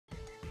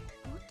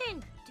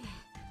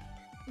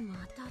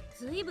また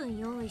ずいぶん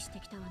用意して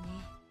きたわね。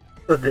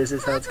So this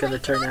is how it's gonna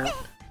turn out. はい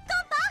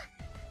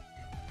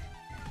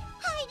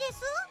で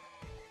す。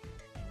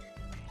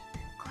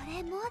こ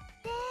れ持っ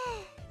て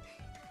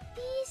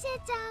ピーシ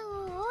ェちゃん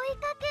を追い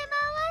かけ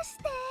回し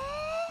て。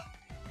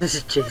Does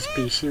it chase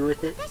Peashy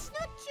with it? 私の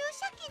注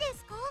射器で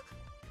すか？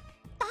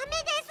ダメで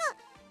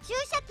す。注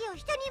射器を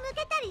人に向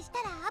けたりし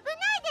たら危な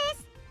いで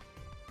す。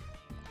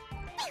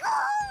ピホ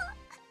ー！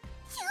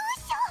注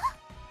射。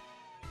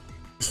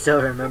He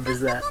still remembers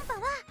私の that. コンパは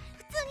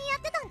普通にやっ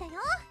てたんだよ。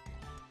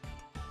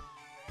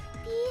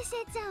ピーシ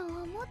ェちゃん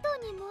を元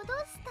に戻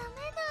すため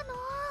なの。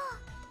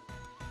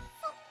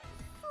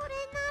それ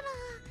なら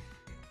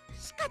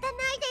仕方な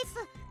いです。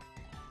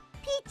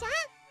ピーちゃん、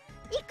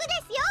行くで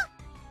すよ。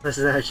This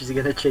is how she's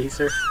gonna chase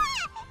her. いや、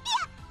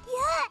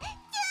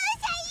注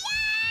射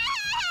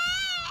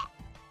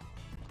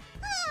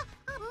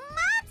待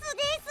つで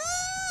す。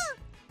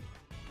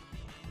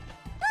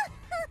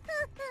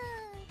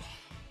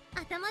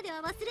頭では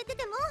忘れて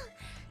ても、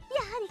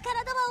やはり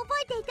体は覚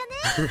えていたね。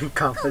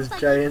Compass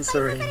giant 刺さ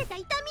れ syringe. た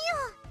痛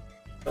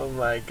みを。 Oh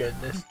my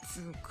goodness.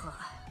 つうか、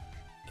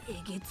え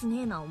げつね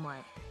えなお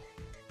前。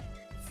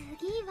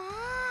次は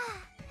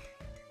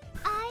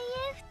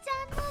IF ちゃ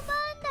んの番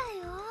だ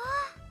よ。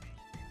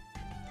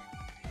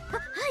は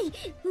い、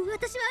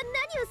私は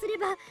何をすれ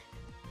ば。こ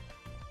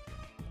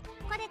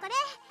れ、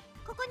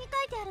ここに書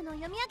いてあるのを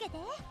読み上げて。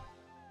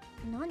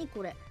何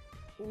これ、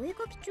お絵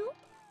かき帳？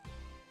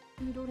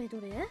どれ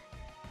どれ？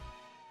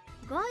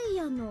ガイ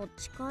アの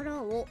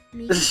力を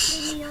右手に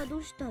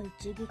宿した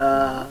一撃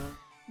は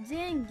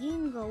全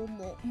銀河を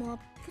も真っ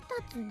二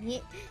つ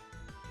に。こ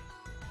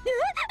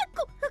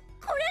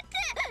れって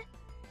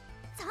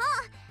そう、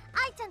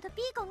愛ちゃんと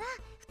ピーコが2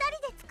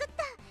人で作っ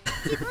た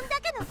自分だ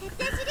けの設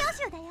定資料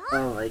集だよ。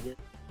 Oh my god.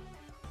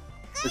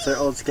 It's our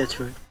old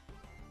sketchbook. 聞い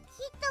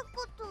た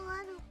こと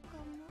あるか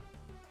も。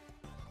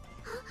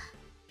あ、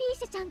ピー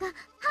シェちゃんが反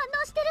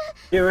応してる。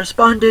 You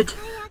responded! 早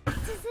く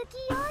続き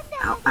読んで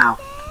Ow, あ ow.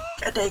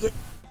 Can't take it. いや、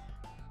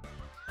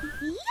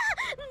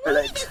無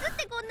理ですっ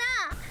てこんな。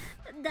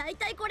だい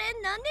たいこれ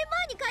何年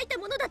前に書いた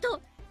ものだと。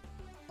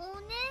お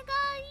願い、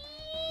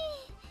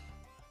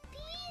ピー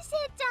シェ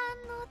ちゃ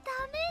んのた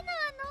めな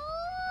の。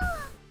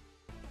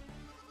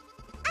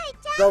愛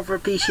ちゃん、 Go for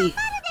Peashy. です。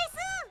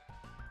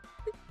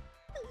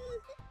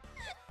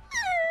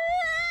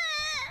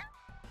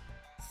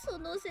そ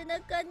の背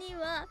中に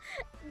は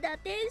打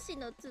天使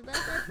の翼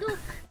と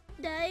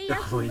大悪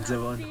The 魔 winds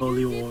of ベル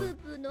unholy ゼ war. ブ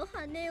ブの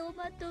羽を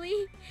まと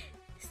い、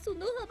そ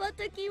の羽ば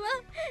たきは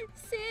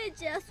聖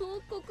者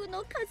総国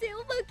の風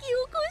を巻き起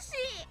こ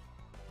し。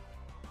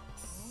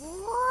おお、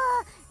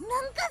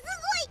なんかす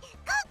ごい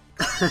かっ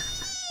こい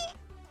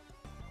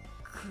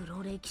い。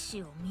黒歴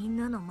史をみん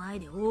なの前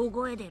で大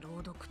声で朗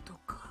読と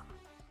か。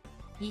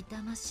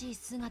痛ましい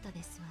姿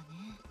ですわね。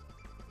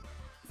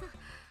そ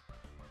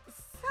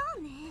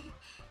うね。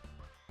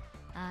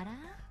あら、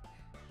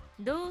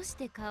どうし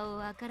て顔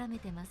をあからめ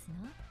てますの？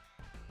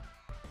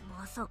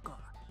まさか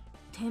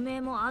てめ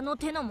えもあの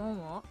手のもん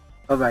を？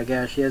 Oh my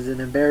gosh, she has an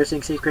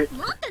embarrassing secret.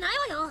 持ってない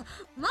わよ、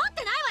持っ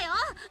てないわ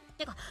よ。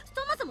てか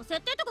そもそも設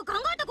定とか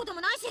考えたこと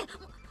もないし。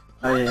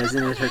 Oh yeah,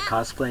 isn't it her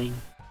cosplaying? よし、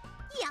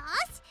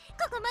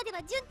ここまで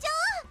は順調。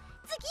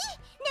次、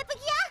ネプギ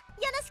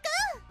ア、よろしく。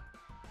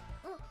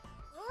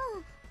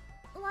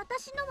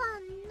私のは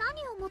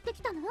何を持って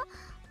きたの？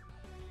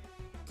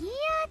ギ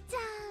アちゃ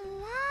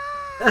ん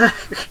は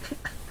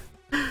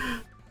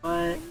何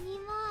What?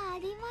 もあ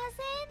りませ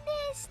んで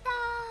した。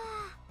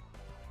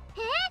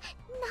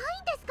な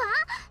いんですか？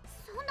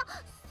そんな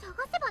探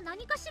せば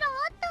何かしらあ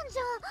ったんじ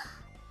ゃ。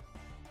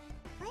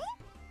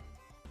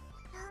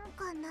なんか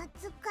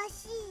懐か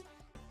しい。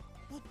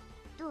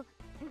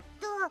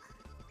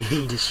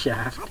He just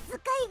shaft. 扱いが悪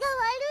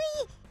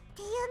いっ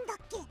て言うんだっ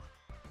け？そ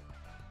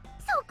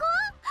こ？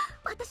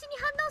私に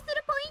反応す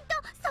るポイント、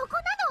そこ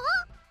なの？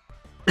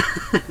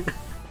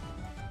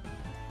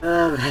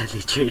 Oh,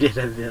 badly treated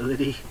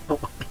ability. Oh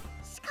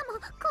しかも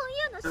こう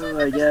いうの Oh 瞬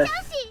my 殺しち god. ゃう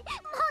し、も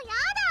うや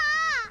だ。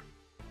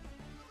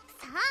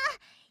さあ、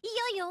い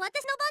よいよ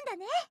私の番だ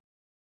ね。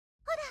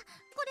ほら、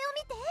これを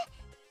見て。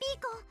ピ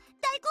ーコ、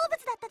大好物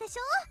だったでし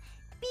ょ。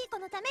ピーコ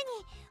のために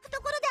懐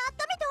で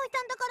温めておい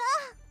たんだから。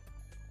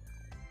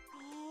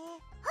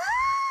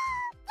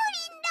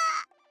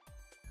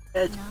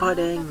プリンだ。 It's な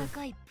pudding. 温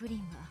かいプリン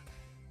は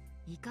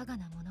いかが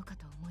なものか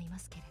と思いま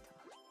すけれど。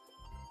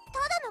た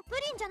だのプ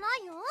リンじゃな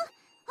いよ。ほ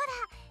ら、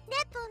ネ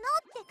プノ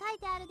って書い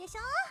てあるでしょ。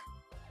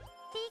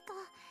ピーコ、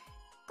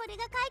これ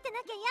が書いて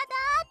なきゃや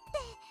だっ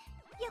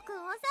てよく大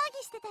騒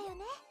ぎしてたよ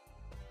ね。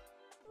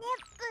ネ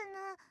プ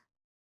の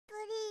プ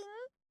リン。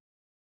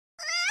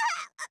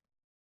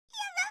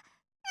やだ、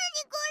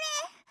何こ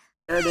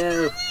れ。 Oh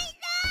no.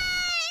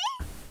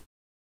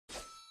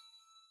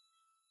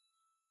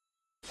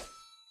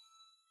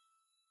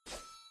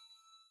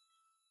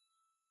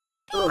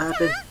 What'll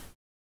happen?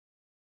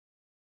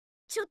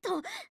 ちょっと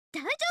大丈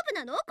夫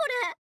なのこ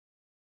れ？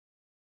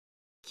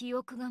記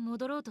憶が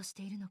戻ろうとし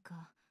ているの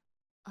か、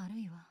ある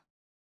いは。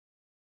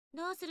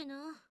どうする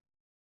の？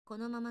こ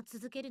のまま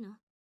続けるの？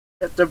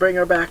 have to bring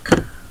her back.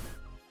 続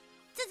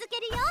け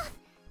るよ。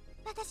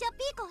私はピ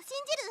ーコを信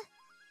じる。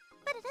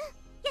ブルル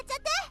やっちゃっ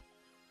て。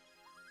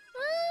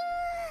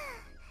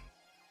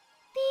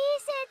ピー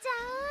シェちゃ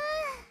ん、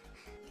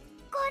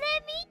これ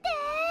見て。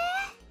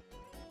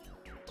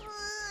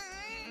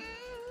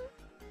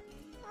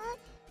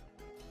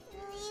ぬ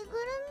いぐ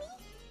る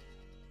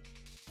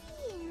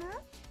み？いいの？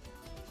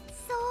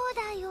そう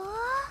だよ。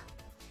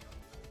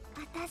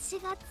私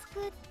が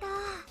作った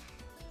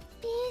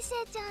ピーシ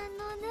ェちゃん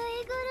のぬいぐる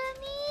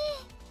み。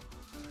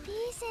ピー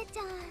シェち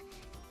ゃんす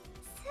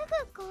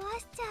ぐ壊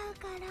しちゃう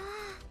から、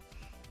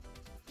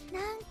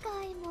何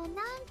回も何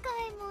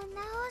回も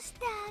直し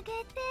てあ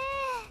げて。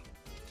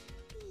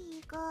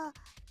ピーが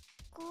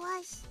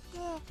壊して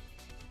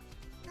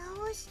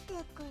直して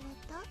くれ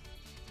た？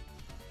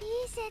ピ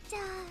ーシェちゃ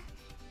ん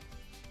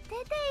出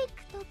てい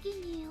く時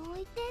に置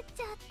いてっ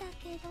ちゃった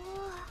けど、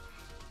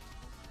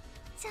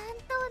ちゃんと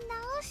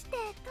直して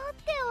取っ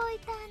ておい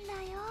たんだ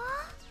よ。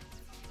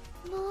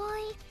もう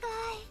一回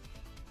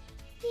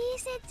ピー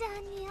シェちゃ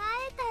んに会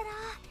えたら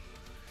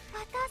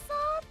渡そう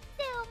っ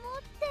て思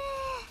って。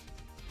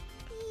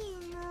ピ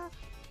ーの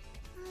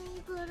ぬ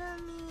いぐる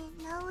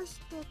み直し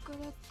てくれ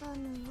た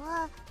の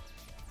は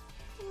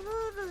ル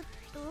ル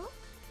と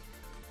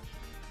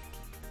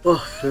？Oh,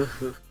 phew,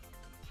 phew.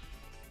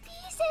 ピー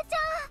シェちゃん、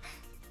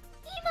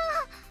今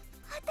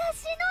私の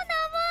名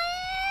前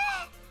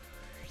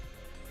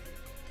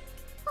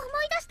思い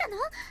出したの？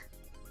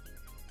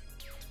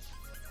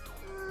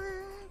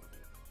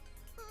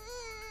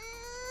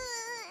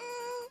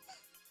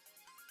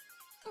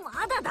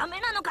まだダメ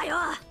なのかよ。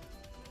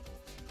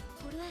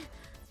これ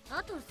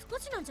あと少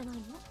しなんじゃない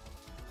の？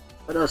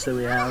 What else do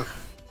we have?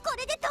 こ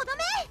れでとど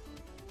め。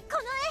こ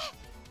の絵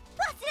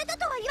忘れた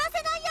とは言わ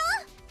せないよ。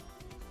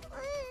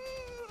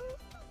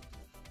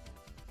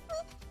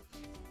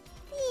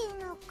ピ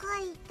ーの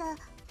描いた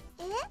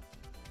絵？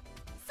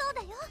そう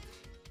だよ。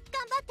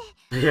頑張って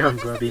Yeah,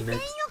 私た grubby ち全員を mitts. 描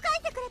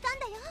いてくれたん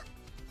だよ。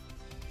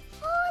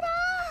ほら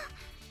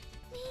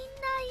みんな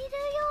いる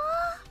よ。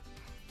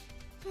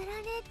プラネ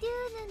テュ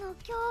ーヌの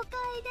教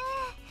会で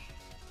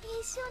一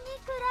緒に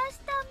暮ら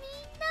したみん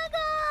なが。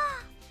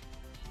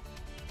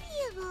ピ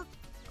ーが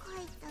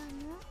描いたの？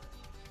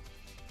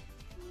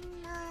み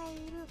んない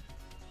る。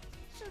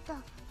そうだ、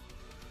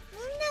みん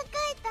な描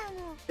いた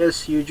の。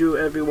 Yes, you drew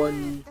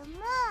everyone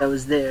that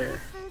was there. ス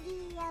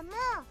リアも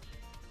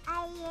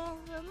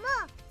IF も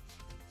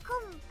コ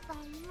ンパ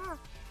もイ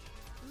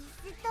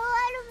ストワ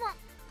ルも。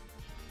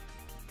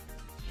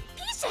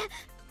ピーシェ、ピ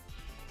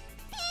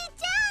ー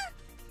ちゃん、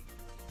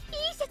ピー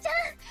シェちゃん、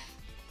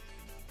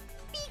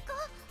ピーコ、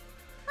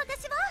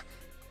私の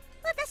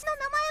名前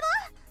は？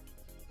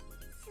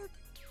すっ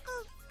ご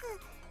く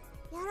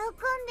喜ん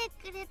で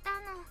くれたの。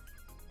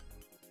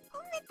褒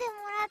めても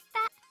らっ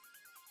た。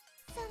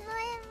その絵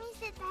見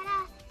せたら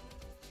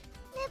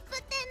ネ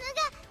プテヌ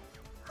が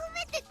褒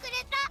めてくれ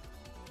た。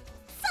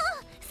そう、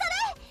それ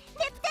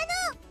ネプテヌ。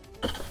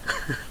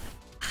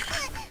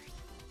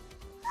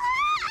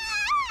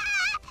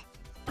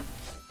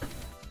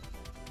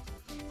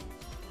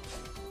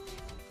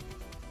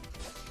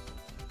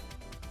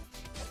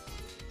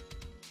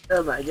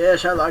Oh my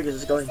gosh, how long is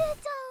this going? ピーちゃん、ど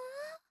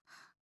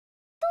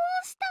う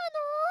したの？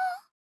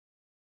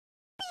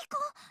ピーコ、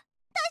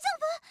大丈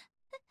夫？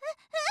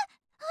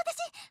私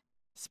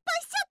失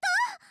敗しちゃった？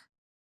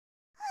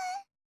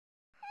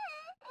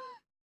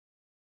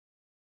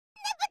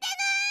ネプテ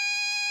ヌ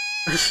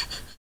ー。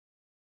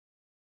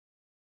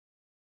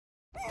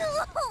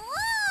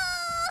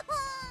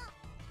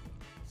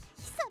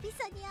久々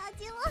に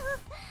味わう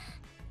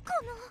こ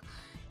の胃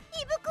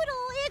袋を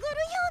えぐるよ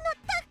うな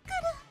タックル。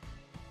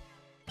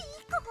ピー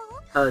コ、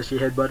 Oh, she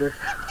had butter. ネプテ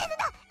ヌ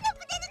だ、ネ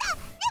プテヌだ、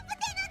ネプ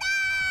テヌだ。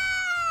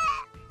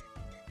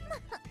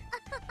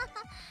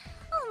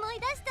思い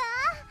出した。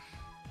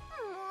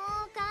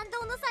もう感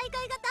動の再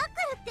会がタッ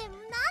クルって何な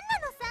の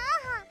さ、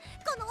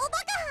このおバカ。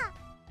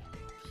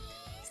ピー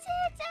シェ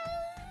ちゃん、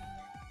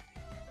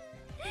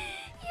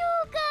よ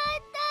か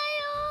っ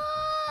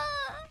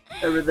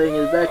たよ。 Everything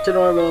is back to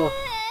normal.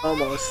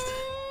 Almost.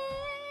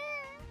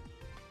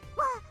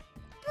 わ、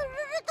ルルル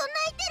と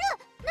泣いてる。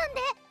なん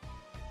で？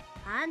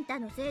あんた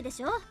のせいで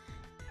しょ。ま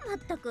っ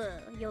たく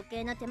余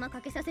計な手間か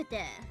けさせて。ピー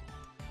ち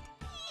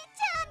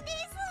ゃんです。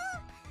や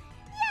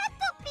っ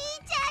とピー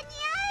ちゃんに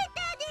会え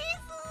たです。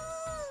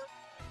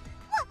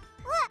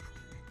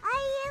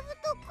IF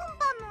とコン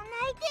パも泣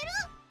いてる。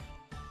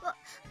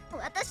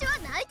私は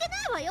泣いて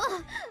ないわよ。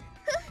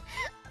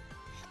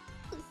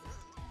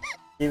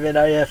Even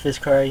IF is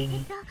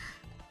crying.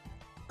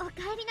 おかえ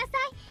りなさ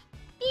い、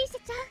ピーシ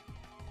ェちゃん。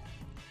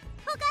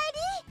おかえり、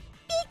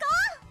ピーコ。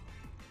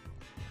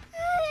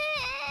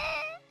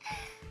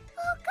お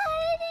かえ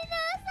りな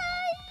さ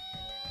い。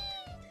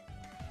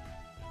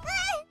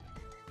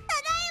た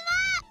だい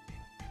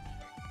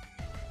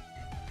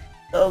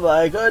ま。 Oh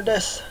my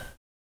goodness.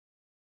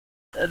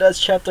 And that's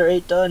chapter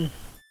 8 done.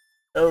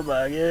 Oh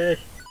my god.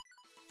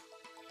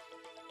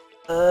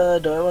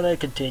 Do I want to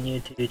continue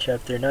to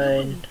chapter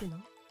 9?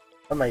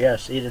 Oh my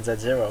gosh, Eden's at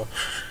 0.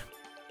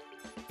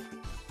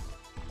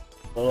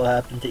 What'll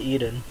happen to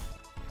Eden?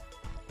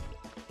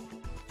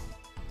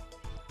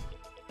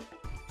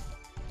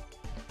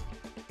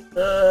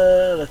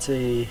 Let's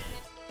see.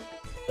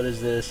 What is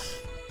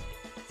this?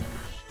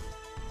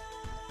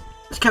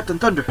 It's Captain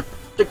Thunder.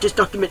 Take this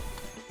document.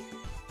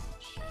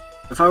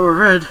 If I were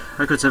red,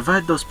 I could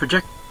survive those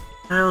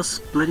projectile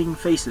splitting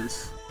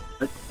faces.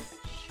 What?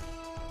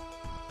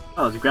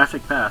 Oh, the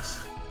graphic pass.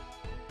 I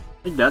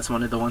think that's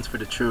one of the ones for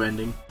the true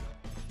ending.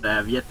 But I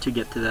have yet to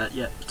get to that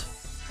yet.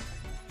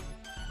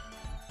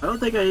 I don't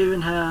think I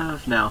even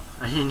have... No,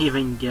 I didn't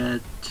even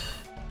get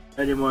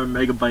any more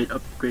megabyte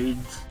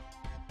upgrades.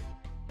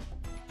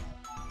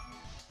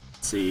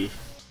 Let's see.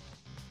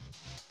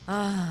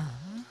 ああ、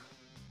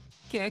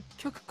結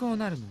局こう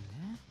なるのね。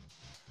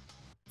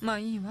まあ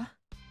いいわ。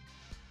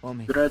お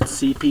めでとう。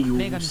 CPUs.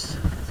 女神さ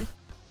んたち。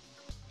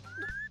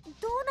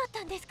どうなっ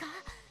たんですか？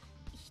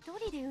一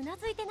人でうな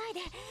ずいてない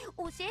で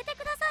教えて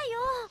くださいよ。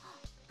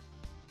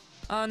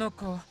あの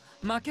子、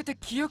負けて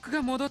記憶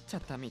が戻っちゃ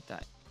ったみた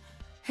い。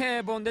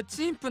平凡で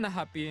陳腐な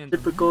ハッピーエンド。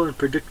Typical and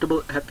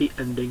predictable happy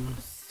ending.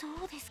 そ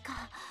うですか。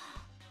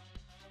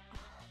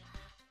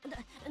だ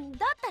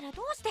ったら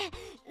どうして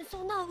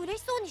そんな嬉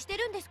しそうにして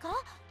るんですか？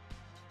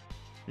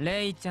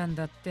レイちゃん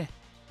だって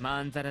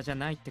まんざらじゃ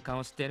ないって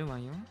顔してるわ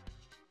よ。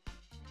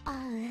あ、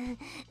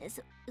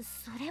そ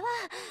れは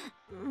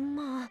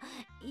まあ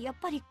やっ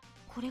ぱり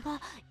これが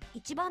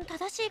一番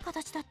正しい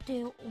形だっ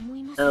て思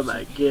いますし。 Oh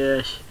my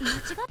gosh. 間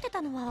違って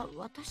たのは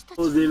私たち。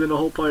 What was even the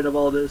whole point of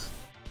all this?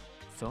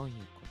 そういう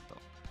こ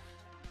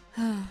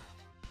と。はあ、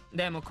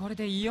でもこれ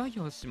でいよい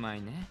よおしま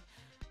いね。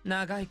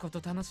長いこと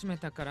楽しめ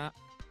たから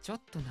ちょ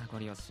っと名残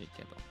惜しい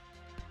けど。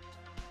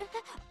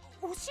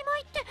おしま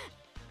いって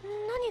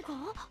何が？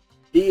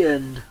 The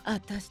end.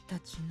 私た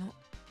ちの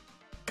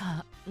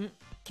関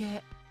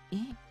係。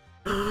The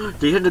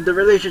end of the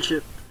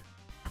relationship.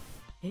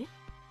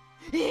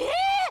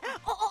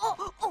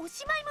 お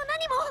しまいも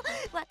何も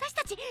私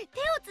たち手を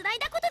つない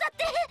だことだっ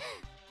て。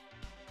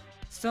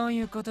そう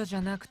いうことじ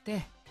ゃなく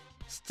て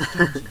七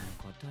賢人の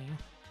ことよ。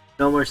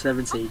No more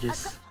seven sages. そうで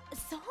す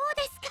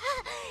か。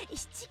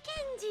七賢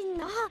人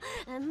の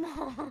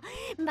もう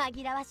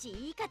紛らわしい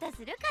言い方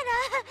するか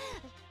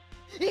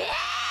ら。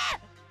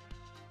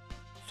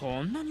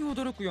そんなに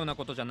驚くような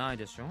ことじゃない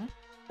でしょ。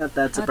 Not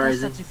that 私た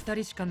surprising. ち二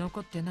人しか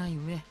残ってない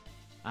上、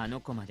あの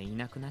子までい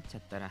なくなっちゃ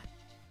ったら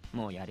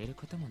もうやれる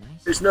こともない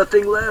し。 There's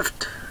nothing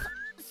left.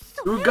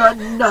 You got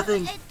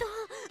nothing. 確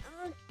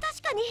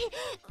かに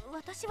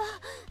私は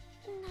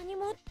何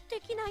もで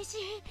きないし。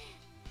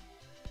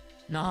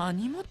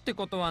何もって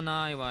ことは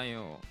ないわ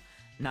よ。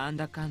なん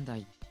だかんだ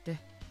言って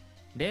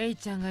レイ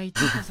ちゃんがいて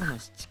こその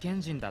七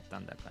賢人だった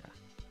んだか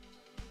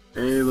ら。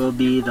They will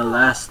be the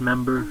last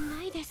member.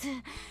 ないです。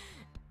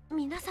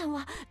皆さん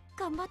は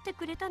頑張って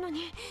くれたの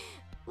に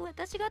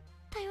私が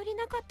頼り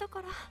なかった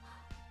から。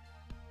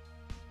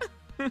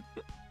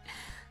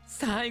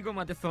最後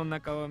までそん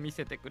な顔を見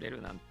せてくれ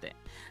るなんて。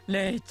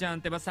レイちゃん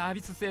ってばサービ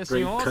ス精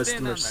神 Great 旺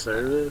盛なん customer だから。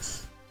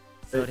 service.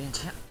 それ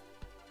じゃ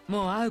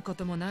もう会うこ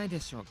ともない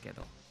でしょうけ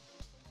ど、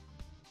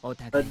お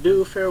互い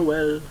Adieu,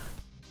 farewell.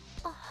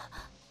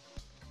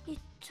 言っ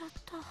ちゃっ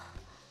た。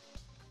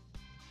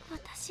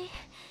私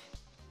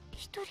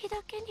一人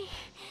だけに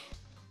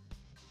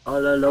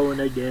All alone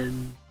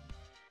again.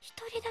 一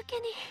人だけ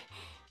に。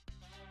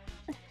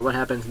 What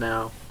happens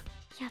now?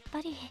 やっ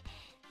ぱり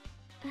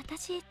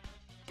私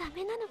ダ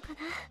メなのかな。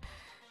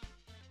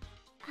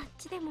あっ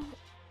ちでも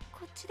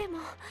こっちでも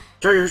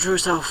Show your true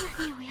self.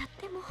 何をやっ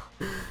ても。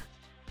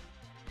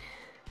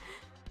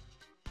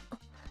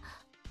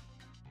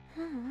う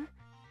うん、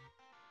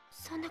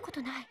そんなこ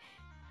とない。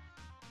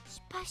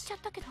失敗しちゃっ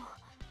たけど、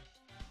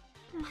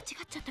間違っ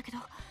ちゃったけど、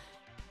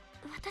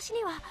私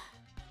には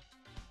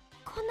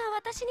こんな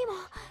私にも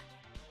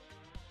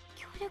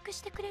協力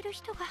してくれる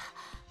人が。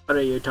 What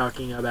are you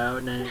talking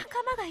about, Nate?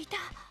 仲間がいた。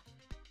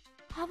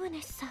アブ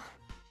ネスさん。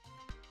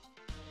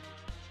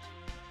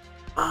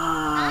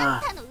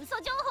あんたの嘘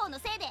情報の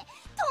せいでとんだ大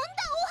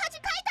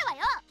恥かいたわ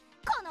よ、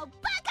このバ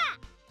カ。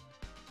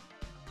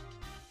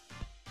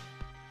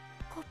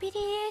コピリ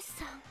エース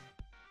さん。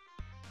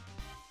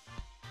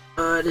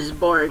This is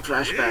boring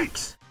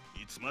flashbacks.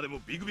 いつまでも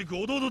ビクビク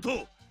おどおど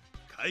と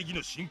会議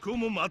の進行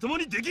もまとも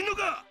にできんの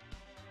か。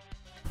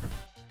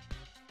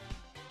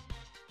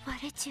ワ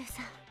レチュウ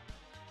さん。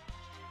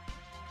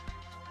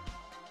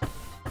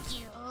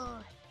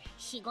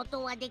仕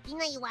事はでき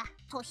ないわ。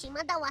年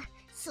まだわ。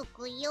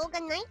救いようが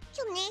ないっ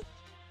ちょね。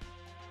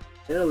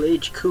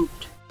 Middle-aged coot.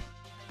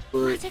 マ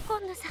But, ジコ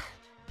ンヌさん。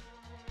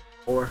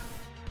 or,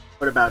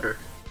 what about her?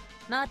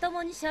 まと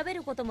もに喋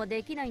ることも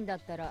できないんだっ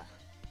たら、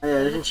 Oh,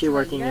 yeah, isn't she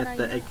working at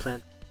the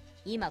eggplant?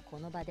 今こ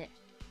の場で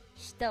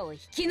舌を引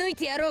き抜い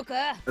てやろうか。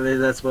 I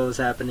believe that's what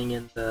was happening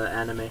in the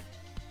anime.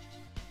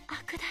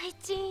 悪大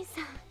寺院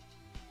さ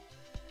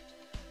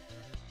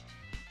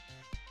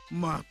ん。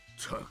まっ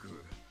た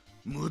く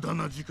無駄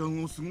な時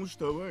間を過ごし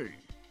たわい。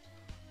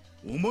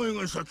お前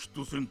がシャキッ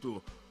とせん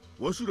と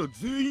わしら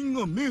全員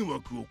が迷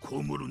惑を被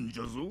るんじ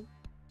ゃぞ。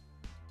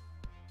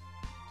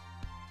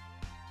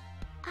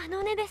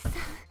ネデスさん。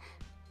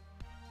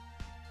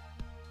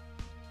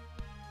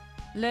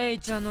レイ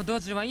ちゃんのド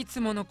ジはい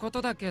つものこ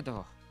とだけ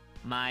ど、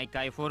毎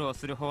回フォロー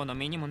する方の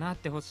身にもなっ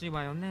てほしい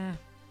わよね。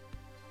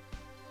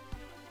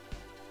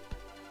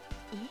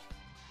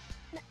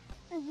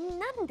なん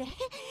で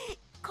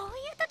こうい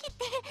う時っ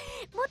て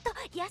もっと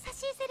優しい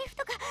セリフ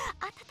とか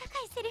温かい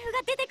セリフ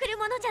が出てくる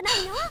ものじゃない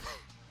の？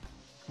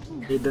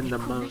なんで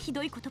こんなひ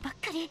どいことばっ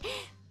かり。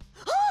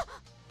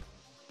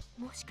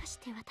もしかし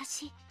て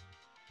私ひどい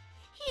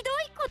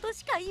こと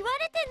しか言わ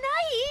れて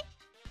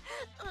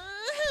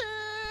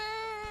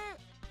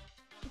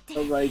ない？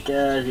 Oh my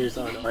god, you're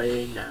so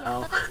annoying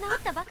now. 治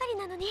ったばかり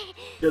なのに。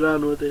 Get on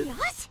with it. よ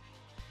し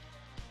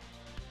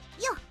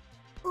よ、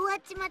終わっ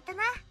ちまった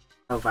な。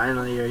 Oh,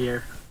 finally you're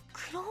here.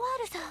 クロワー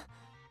ルさ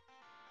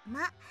ん。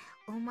ま、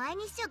お前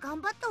にしちゃ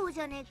頑張った方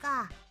じゃねえ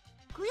か。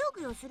くよ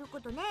くよするこ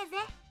とねえぜ。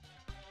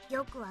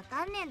よくわ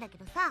かんねえんだけ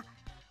どさ、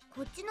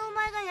こっちのお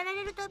前がやら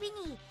れるたび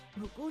に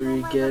向こうのお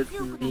We 前が get 強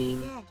くな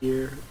mean って。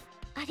 here.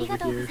 ありが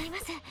とうございま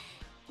す。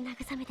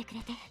慰めてく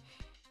れて。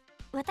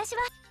私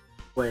は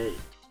Wait,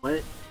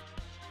 what?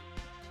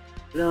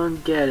 I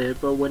don't get it,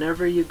 but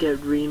whenever you get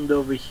reamed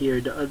over here,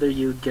 the other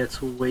you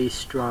gets way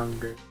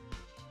stronger.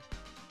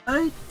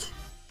 What?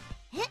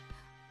 なん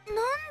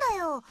だ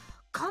よ、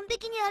完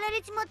璧にやら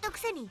れちまったく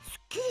せにす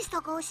っきりし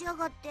た顔しや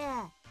がって。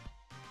や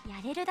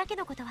れるだけ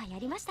のことはや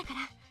りましたから。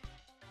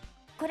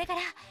これか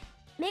ら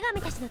女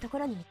神たちのとこ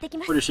ろに行ってき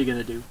ます。 What is she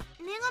gonna do?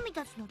 女神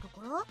たちのと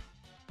ころ？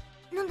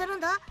なんだ殴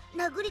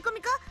り込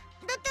みか？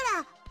だった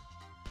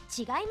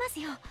ら違います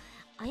よ。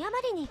謝り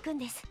に行くん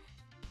です。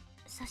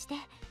そして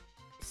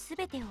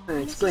全てをお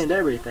I 話しして explained く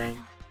れ everything.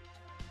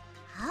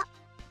 あ、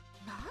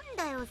なん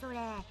だよそれ。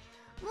もう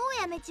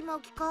やめちま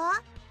う気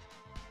か？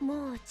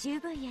もう十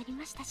分やり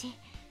ましたし、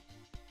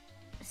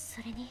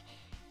それに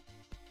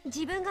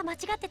自分が間違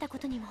ってたこ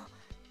とにも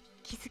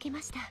気づき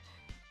ました。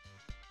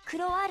ク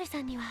ロワールさ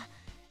んには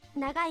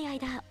長い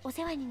間お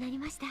世話になり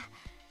ました。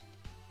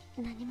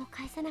何も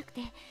返さなく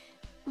て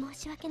申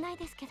し訳ない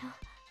ですけど。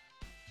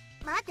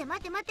待て、ま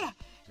だ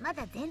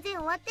全然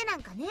終わってな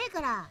んかねえ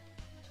から。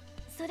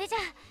それじゃ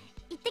あ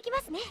行ってきま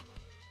すね。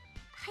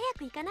早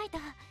く行かないと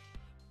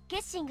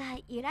決心が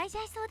揺らいじ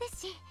ゃいそうで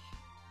すし。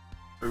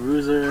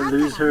 Arusa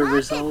lose her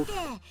resolve.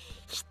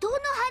 人の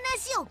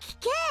話を聞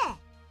け。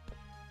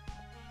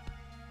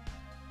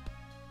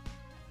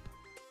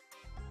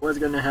 What's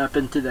gonna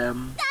happen to them? ただいま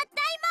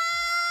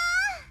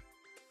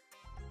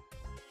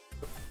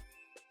ー。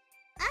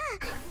あ、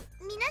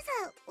皆さ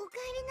んお帰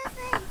りな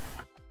さい。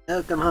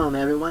 Welcome home, あ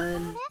れ、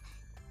 everyone. イー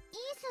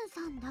スン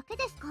さんだけ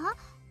ですか？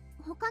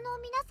他の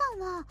皆さん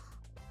は。はい、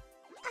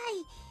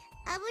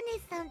アブネ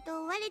スさん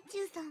とワレチ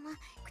ューさんは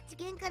口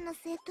喧嘩の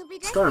末飛び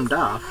出してしまい Stormed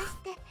ま off. し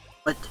て。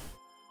 What?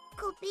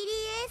 コピリエ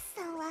ース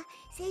さんは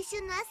青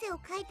春の汗を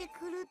かいて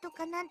くると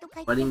かなんと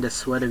か言って Letting the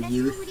sweat of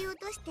私を youth. 振り落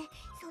として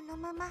その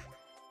ままで、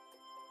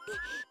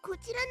こ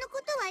ちらの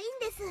ことはいいん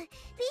です。ピーシ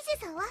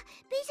ェさんは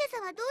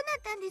どうなっ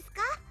たんです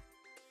か？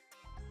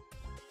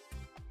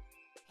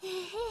へへへ、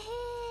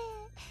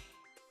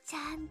ちゃ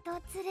んと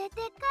連れて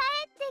帰って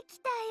き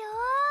たよ。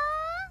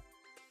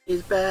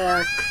 He's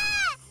back. イス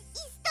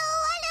トワ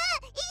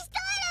ル、ピー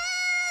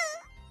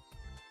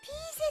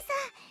シェさん、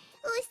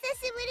お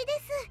久しぶり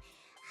です。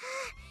は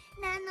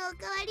あ、何のお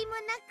変わりもな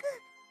く。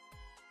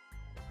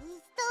イ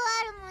スト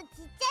ワルもちっち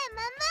ゃい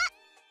まま。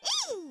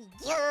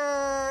ぎゅー。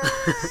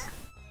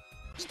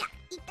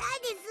痛いで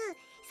す。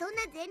そん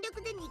な全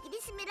力で握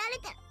りしめられ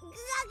たらグガ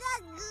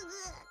ガググ。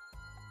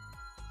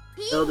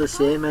 Still the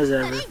same as そ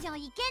ever. れ以上いけない。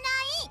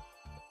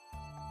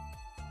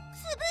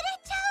潰れ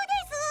ちゃうで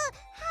す。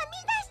はみ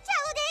出しちゃ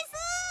うです。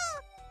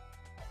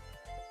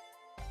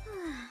は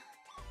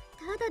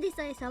あ、ただで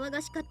さえ騒が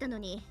しかったの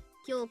に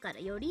今日から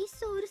より一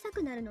層うるさ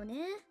くなるのね。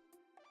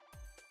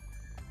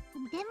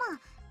でも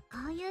こ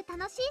ういう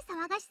楽しい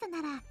騒がしさ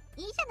なら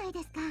いいじゃない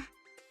ですか。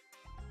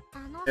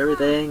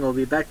 Everything will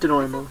be back to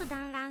normal.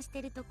 団らんして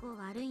るとこ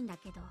悪いんだ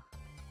けど、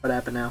 What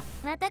happened now?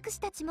 私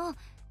たちも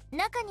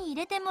中に入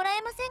れてもら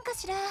えませんか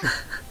しら？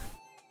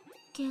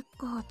結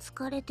構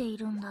疲れてい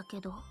るんだ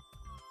けど。ああ、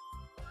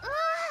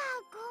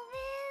ごめ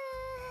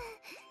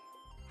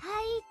ん。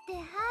入って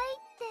入っ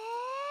て。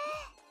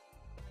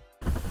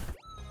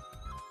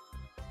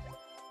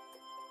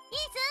イー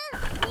スン、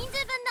人数分のお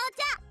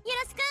茶よ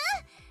ろしく。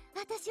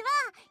私は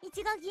い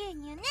ちご牛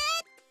乳ね。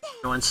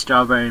 I want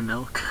strawberry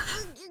milk.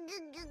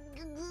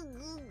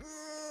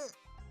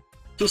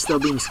 She's still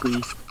being squeezed.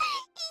 イスト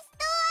ワ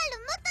ール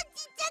もっと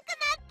ちっちゃくな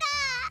った。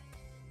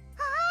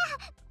あ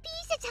あ、ピー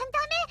シェちゃん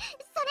ダメ。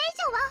それ以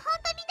上は本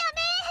当にダ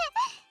メ。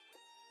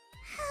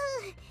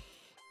ふう、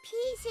ピー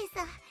シェ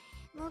さん、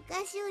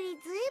昔より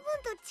ずいぶ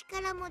んと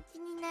力持ち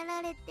にな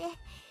られて。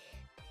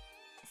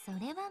そ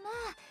れはま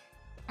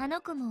あ、あ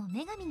の子も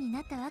女神に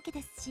なったわけ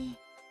ですし。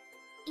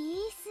イー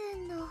ス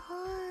ンの方、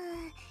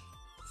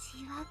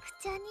しわく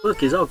ちゃになっ Look,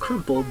 he's all ちゃった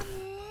crumpled. ね。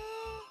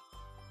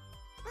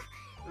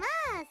まあ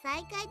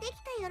再会でき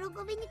た喜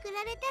びに比べたら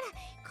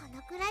こ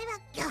のくらいは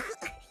ギョフ。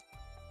や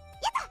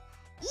だ、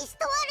イス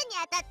トワールに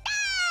当たった。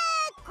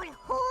これ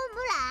ホーム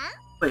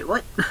ラン？ Wait,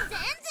 what? 全然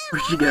Where'd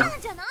ホ she ーム go? ラ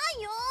ンじゃない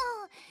よ。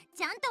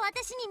ちゃんと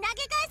私に投げ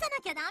返さな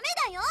きゃゃダメ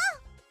だよ。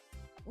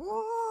お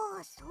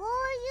お、そう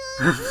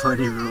いう Funny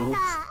ルールなん rules. だ。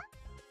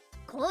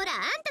こら、あん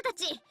たた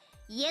ち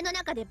家の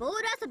中でボール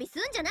遊びす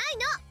んじゃない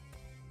の。イ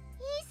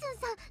ースン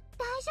さん、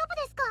大丈夫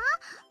ですか？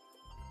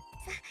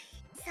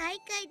再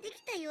会で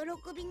きた喜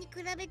びに比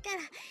べたら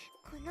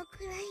この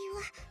くらいは。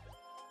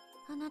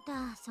あな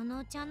た、その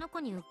うちあの子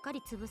にうっか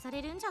り潰さ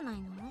れるんじゃない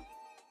の？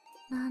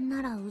なん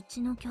ならうち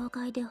の教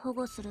会で保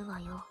護するわ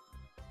よ。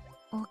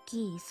大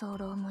きい居候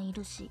もい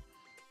るし、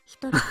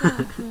一人くらい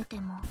増えて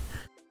も。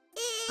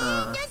遠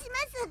慮しま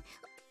す。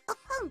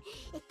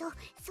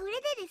それ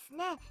でです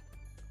ね、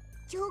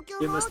状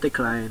況 You も must 落ち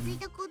decline. 着い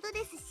たこと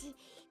ですし、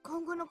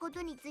今後のこ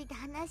とについて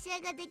話し合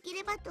いができ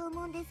ればと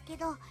思うんですけ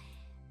ど。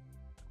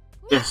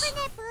 Yes. ネプピー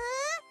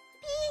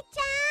ち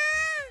ゃ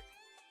ん、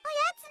おや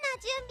つの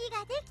準備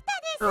ができた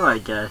です。 Oh,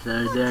 I guess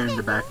they're こっち there で in み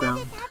the んなで background.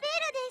 食べる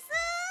です。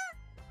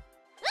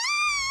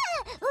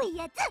おい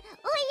やつ、おいや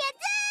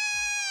つ。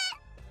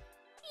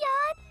や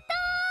った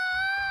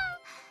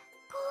ー、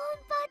コ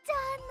ンパちゃ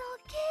んの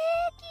ケ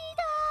ーキ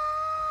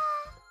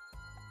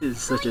だ。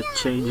 It's such a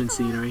change in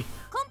scenery.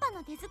 コンパ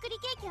の手作り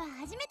ケーキは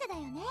初めてだ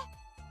よね。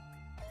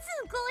す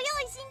ごい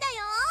美味しいんだ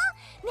よ。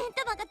目ん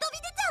玉が飛び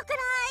出ちゃうくらい。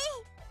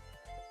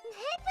ネ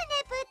プ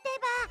ネプって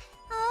ば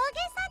大げ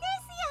さで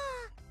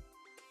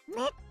すよ。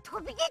目飛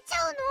び出ちゃ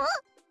うの？わ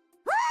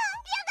あ、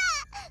や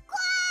だ、怖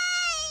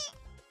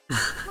い。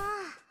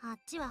まあ、あっ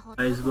ちはほっ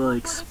と Eyes く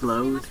will 方向で進め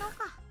ま explode. しょう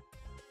か。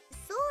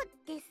そう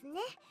ですね。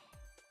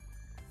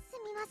す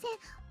みません、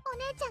お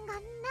姉ちゃんがな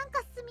ん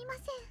かすみませ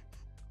ん。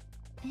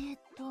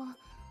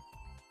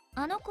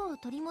あの子を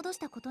取り戻し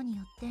たことに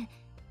よって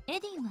エ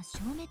ディンは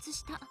消滅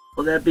した。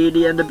 Will that be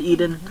the end of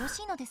Eden? よろ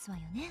しいのですわ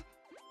よね。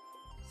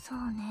そう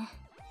ね。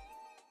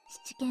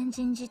七賢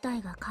人自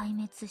体が壊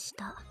滅し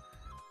た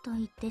と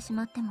言ってし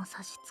まっても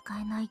差し支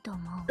えないと思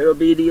う。 It will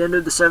be the end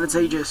of the Seven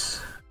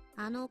Sages.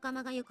 あのオカ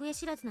マが行方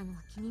知らずなの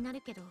は気にな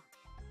るけど。いやー、う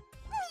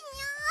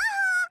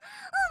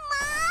ま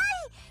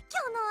い。今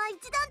日のは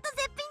一段と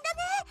絶品だね、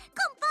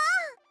コンパ。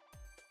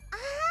あ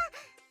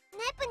ー、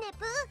ネプネ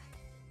プ、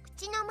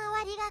口の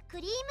周りがク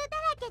リームだ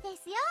らけで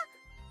すよ。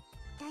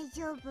大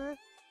丈夫？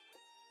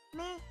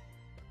目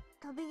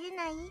飛び出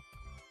ない？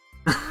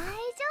大丈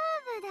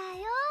夫だ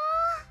よ。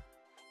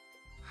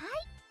はい、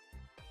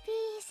ピ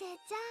ーシェ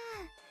ちゃ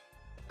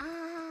ん。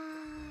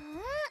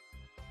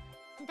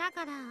だ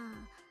から、す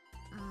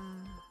み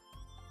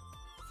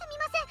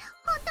ません、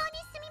本当に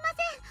すみませ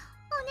ん。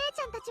お姉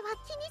ちゃんたちは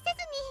気にせ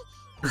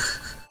ずに。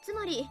つ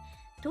まり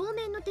当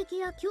面の敵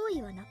や脅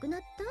威はなくな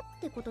った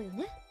ってことよ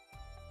ね。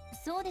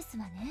そうです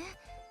わね。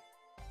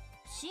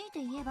強いて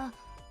言えば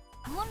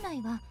本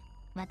来は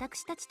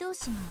私たち同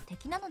士が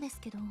敵なのです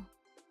けど。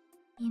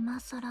今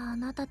さらあ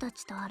なたた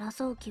ちと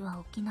争う気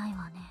は起きない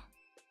わね。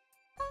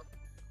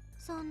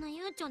そんな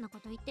悠長なこ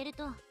と言ってる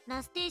と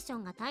ラステーショ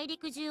ンが大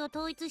陸中を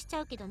統一しち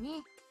ゃうけど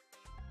ね。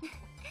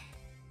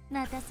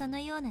またその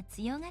ような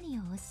強がり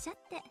をおっしゃっ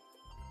て。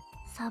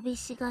寂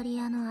しがり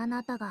屋のあ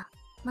なたが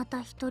ま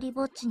た一人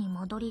ぼっちに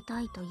戻り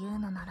たいという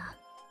のなら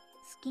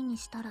好きに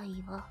したらい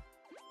いわ。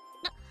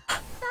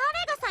誰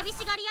が寂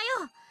しがり屋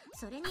よ。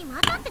それに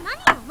またって何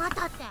よ、ま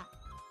たって。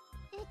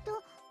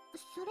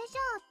それじ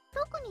ゃ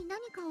あ特に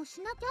何かを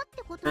しなきゃっ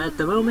てことは At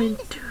the ないん moment,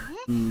 ですよね。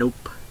 nope.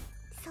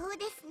 そう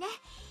ですね。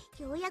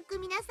ようやく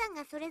皆さん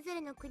がそれぞ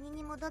れの国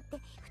に戻って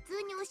普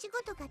通にお仕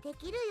事がで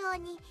きるよう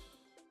に。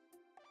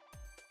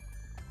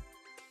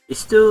 You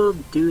still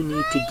do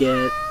need to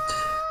get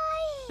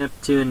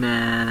Neptune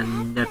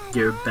and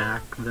Nepgear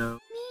back, though. みんなでの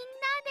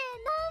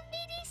んび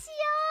りしよ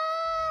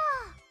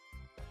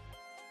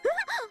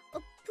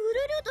プルル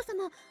ート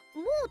様、も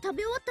う食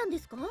べ終わったんで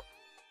すか？う。ほ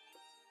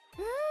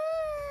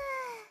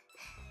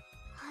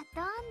と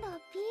んど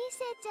ピーシ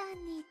ェちゃ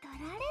んに取ら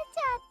れち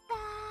ゃった。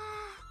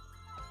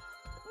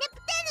ネプ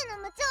テー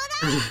ヌのもちょう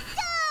だい。ちょう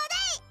だ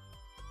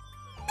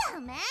い。ダ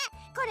メ、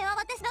これは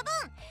私の分。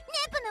ネ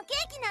プのケ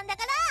ーキなんだ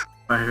か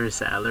ら。 By her ピ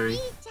ー salary.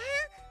 ちゃん、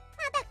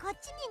まだこっ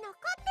ちに残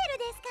ってる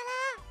ですか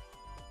ら。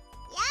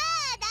や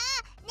だ、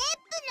ネプ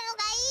の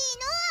がい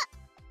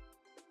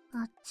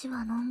いの。あっち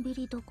はのんび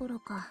りどころ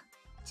か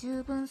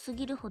十分す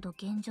ぎるほど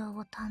現状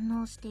を堪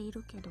能してい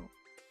るけど。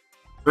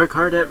 Work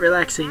hard at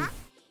relaxing.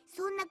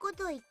 そんなこ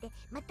とを言って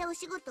またお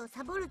仕事を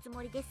サボるつ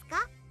もりです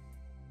か？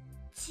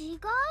違うよ。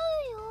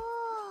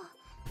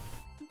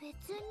別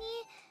にのん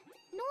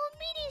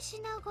びり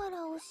しなが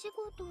らお仕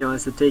事を。 She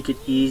wants to take it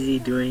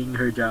easy doing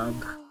her job.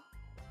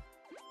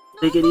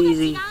 ど Take こ it が違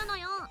easy. うの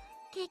よ。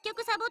結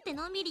局サボって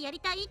のんびりやり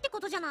たいってこ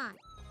とじゃない。違うの。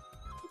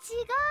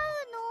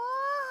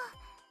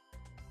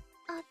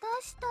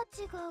私た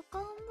ちが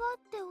頑張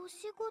ってお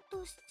仕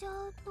事しちゃ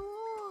うと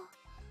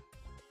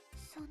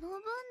その分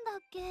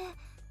だけ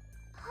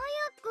早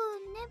く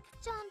ネプ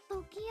ちゃん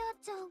とギア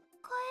ちゃん帰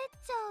っ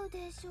ちゃう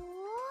でしょ。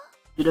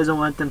 She doesn't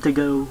want them to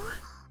go.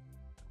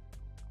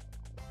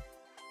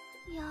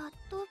 やっ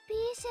とピー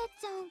シェ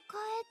ちゃん帰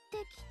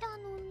ってきたの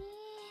に、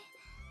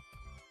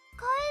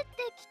帰っ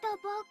てきたばっ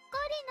か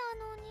り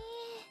なのに、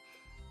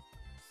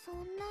そん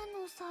な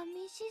の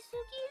寂しす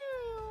ぎる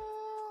よ。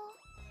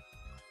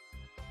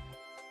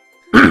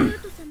プルル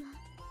ート様、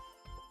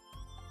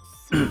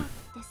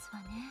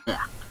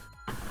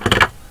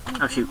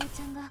Oh shoot.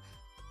 ちゃんが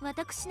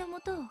私の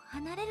元を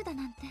離れるだ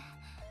なんて。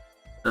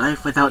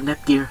 Life without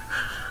Nepgear.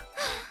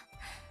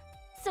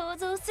 想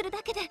像する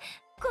だけで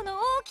この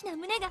大きな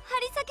胸が張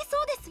り裂け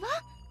そうですわ。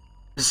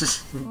 This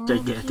is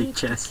gigantic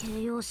chest.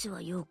 形容詞は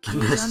余計じ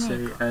ゃねえ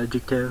Unnecessary か。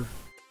 adjective.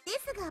 で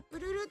すがブ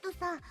ルルート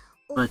さん、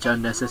お Much 二人と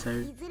も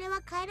unnecessary. いずれ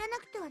は帰らな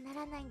くてはな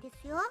らないんで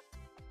すよ。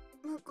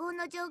向こう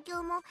の状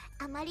況も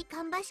あまり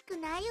芳しく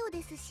ないよう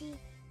ですし。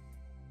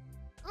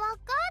わかっ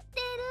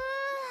て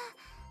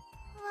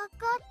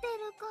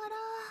るから、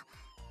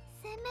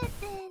せめ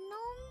てのん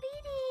び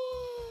り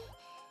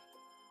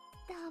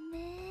ダ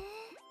メ。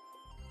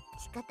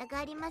仕方が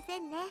ありませ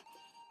んね。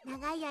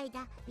長い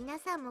間皆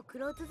さんも苦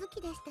労続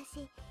きでした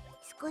し、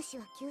少し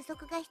は休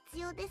息が必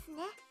要です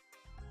ね。イー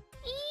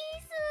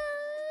ス、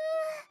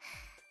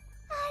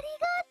あり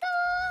が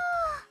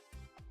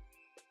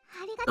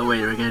とう。 Oh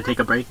wait, we're gonna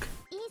take a break?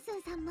 イース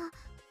ーさんも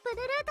プル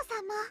ルート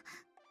さんも。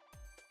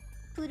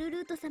プルル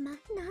ート様、な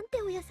ん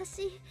てお優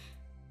しい。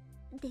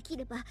でき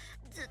れば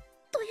ずっ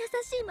と優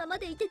しいまま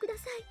でいてくだ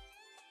さ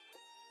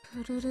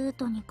い。プルルー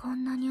トにこ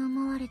んなに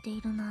思われて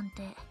いるなん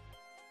て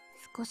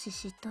少し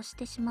嫉妬し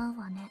てしまう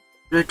わね。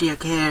Lutia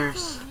cares.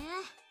 そうね。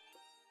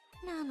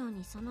なの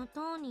にその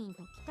当人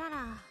と来たら、ピ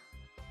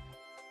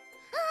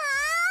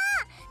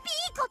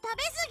ーコ食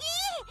べすぎ。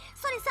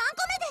それ3個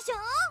目でしょ。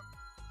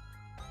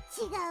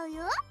違う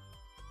よ。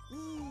1、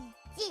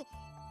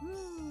2、4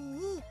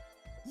個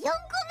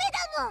目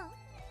だもん。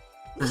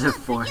 This is a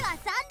次 fourth. は3だよ、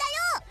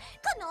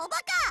このおバ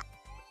カ。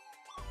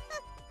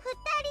2人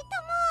と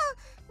も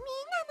みん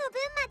なの分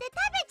まで食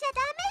べちゃダ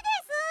メで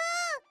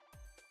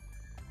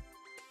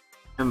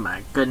す。 Oh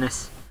my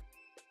goodness.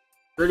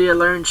 Lydia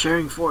learned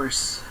sharing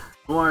force.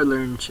 Noir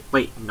learned.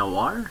 Wait,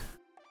 Noir?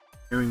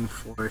 Sharing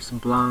force.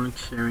 Blanc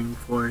sharing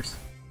force.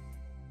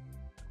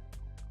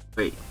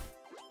 Wait.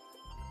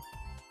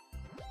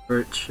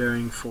 Bert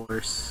sharing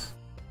force.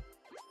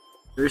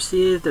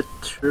 Received the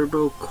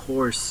Turbo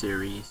Core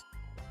series.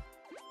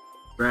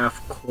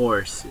 Graph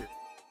Core series.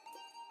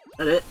 Is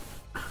that it?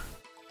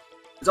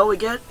 Is all we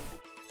get?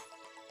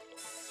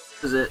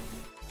 Is it?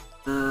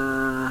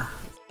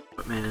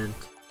 Equipment.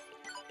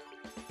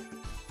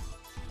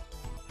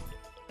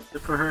 Is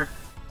it for her?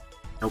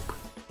 Nope.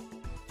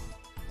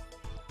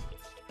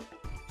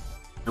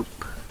 Nope.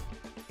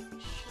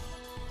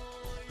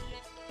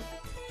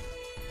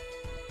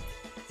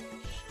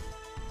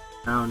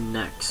 Now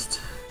next.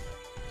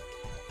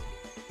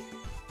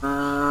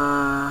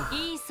 I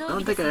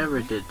don't think I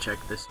ever did check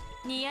this.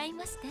 似合い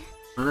まして。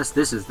 Unless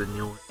this is the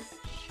new one.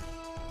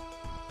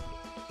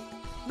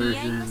 似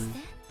合いまし Version. て。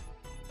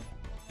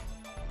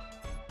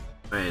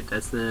 Wait,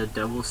 that's the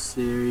double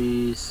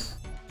series.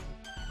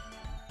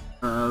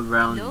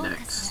 Round No,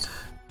 next.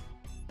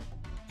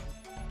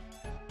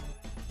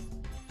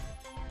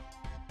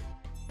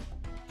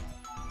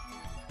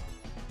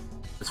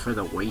 That's for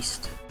the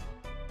waist.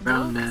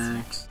 Round No,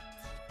 next.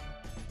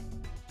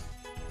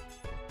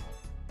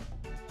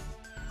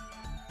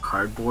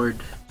 Cardboard.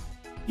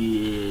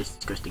 Yes,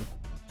 disgusting.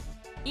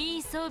 い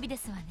い装備で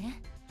すわ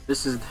ね。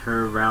 This is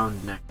her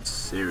round next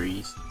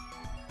series.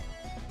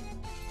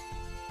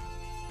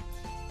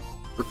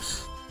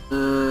 Oops.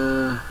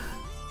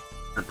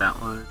 Not that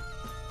one.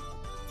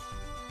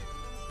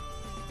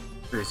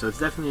 Okay, so it's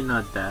definitely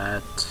not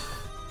that.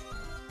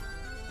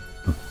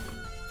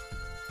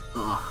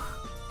 Oh.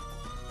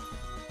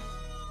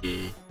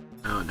 Okay.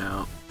 Oh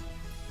no.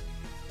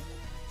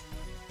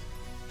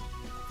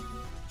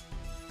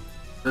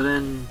 So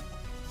then,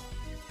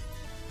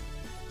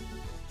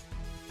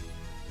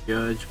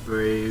 Judge,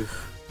 Brave.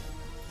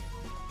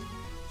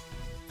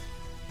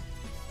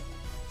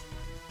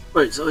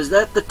 Wait, so is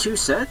that the two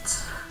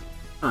sets?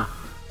 Huh.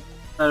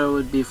 Thought it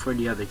would be for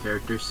the other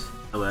characters.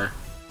 Oh well.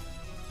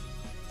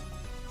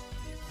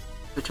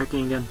 We're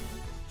checking again.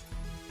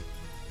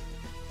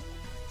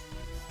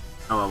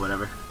 Oh well,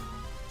 whatever.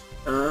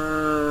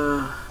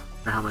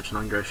 For how much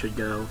longer I should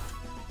go. よ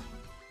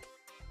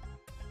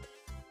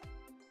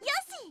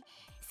し、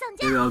そん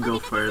じゃ Maybe I'll お go 出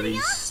かけ for す at る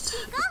よ。 least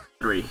行こ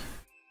う。 3.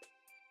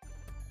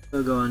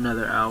 We'll go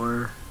another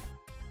hour.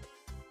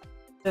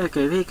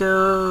 Okay,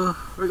 Vico,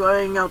 we're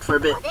going out for a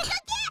bit. お出かけ。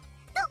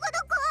どこど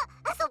こ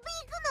遊び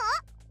行く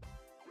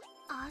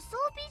の？遊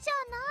びじゃ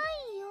な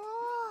いよ。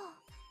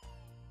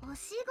お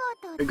仕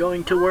事 We're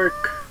going to work.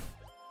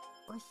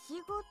 お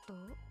仕事？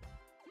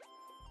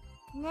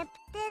ネプ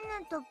テ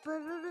ンヌとプル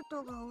ル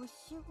トがお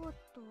仕事？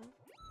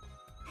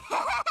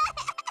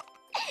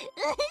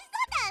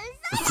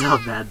 It's all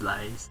bad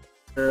lies.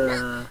 嘘じ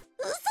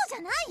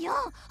ゃないよ。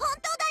本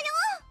当だ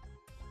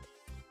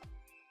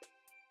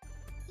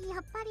よ。や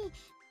っぱり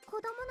子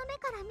供の目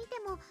から見て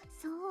も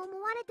そう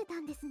思われてた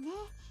んですね。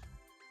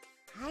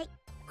はい、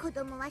子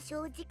供は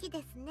正直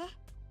ですね。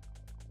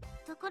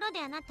ところで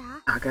あなた、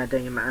 Oh god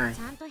dang it, my eye.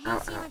 ちゃんと変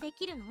身はで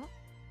きるの？変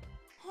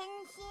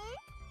身？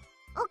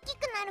大き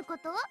くなるこ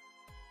と？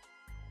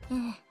ええ。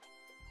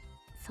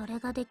それ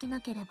ができ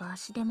なければ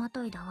足手ま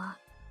といだわ。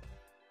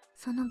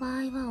その場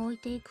合は置い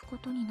ていくこ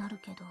とになる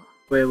けど。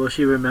 Wait, will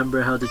she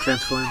remember how to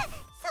transform? そんなのや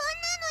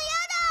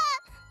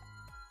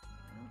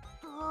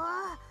だ。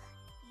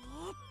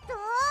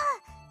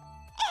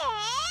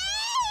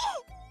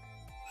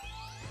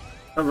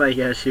Oh my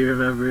gosh, she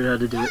remembered how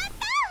to do it. できたでき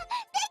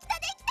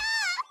た。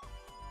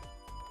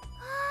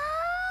あ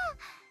あ、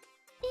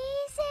リ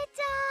ーセち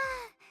ゃ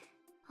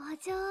ん、お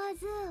上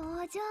手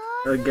お上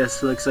手。 I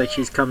guess looks like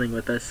she's coming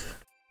with us.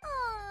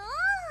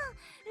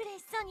 嬉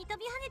しそうに飛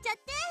び跳ねちゃっ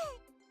て。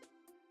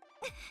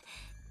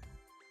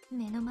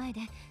目の前で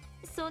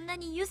そんな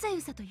にゆさ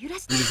ゆさと揺ら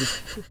して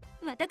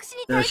私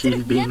に No, 対する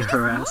she's 嫌 being 味です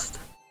の？ harassed.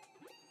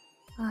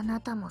 あな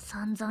たも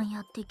散々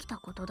やってきた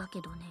ことだけ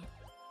どね。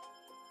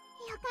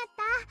よかっ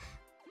た。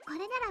こ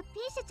れならピ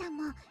ーシュちゃん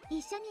も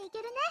一緒に行け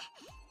るね。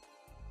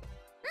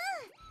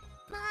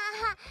うん。まあ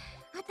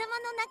頭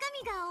の中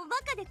身がおバ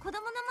カで子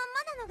供のまん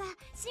まなのが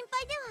心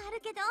配ではあ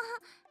るけど、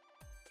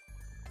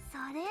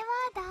それは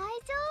大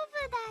丈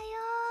夫だ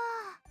よ。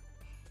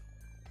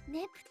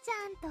ネプち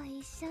ゃんと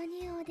一緒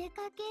にお出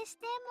かけし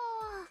て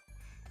も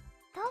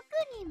特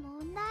に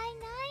問題ない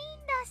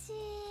んだし。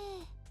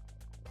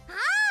ああ、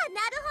な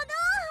るほ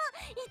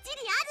ど。一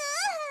理あ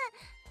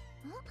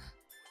る。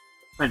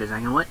 Wait a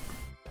second, what?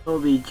 We'll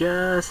be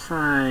just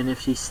fine. If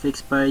she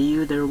sticks by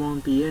you, there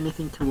won't be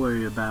anything to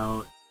worry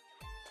about.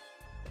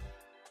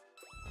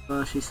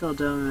 Well, she's so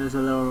dumb as a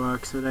little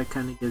rock, so that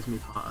kinda gives me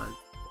pause.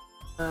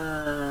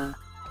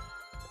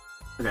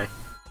 Okay.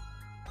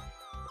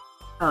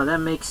 Oh, that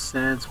makes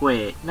sense.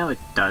 Wait, no it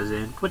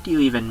doesn't. What do you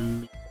even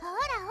mean? ほら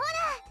ほら、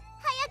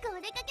早くお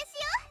出かけし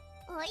よ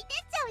う。置いてっ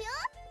ちゃうよ。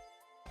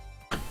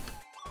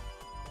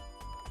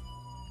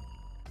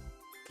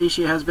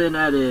 Peashy has been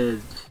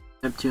added.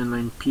 Neptune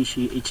learned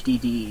Peashy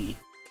HDD.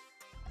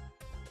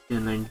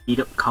 And learned beat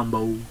up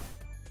combo.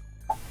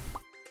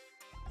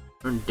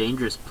 Learned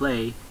dangerous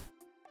play.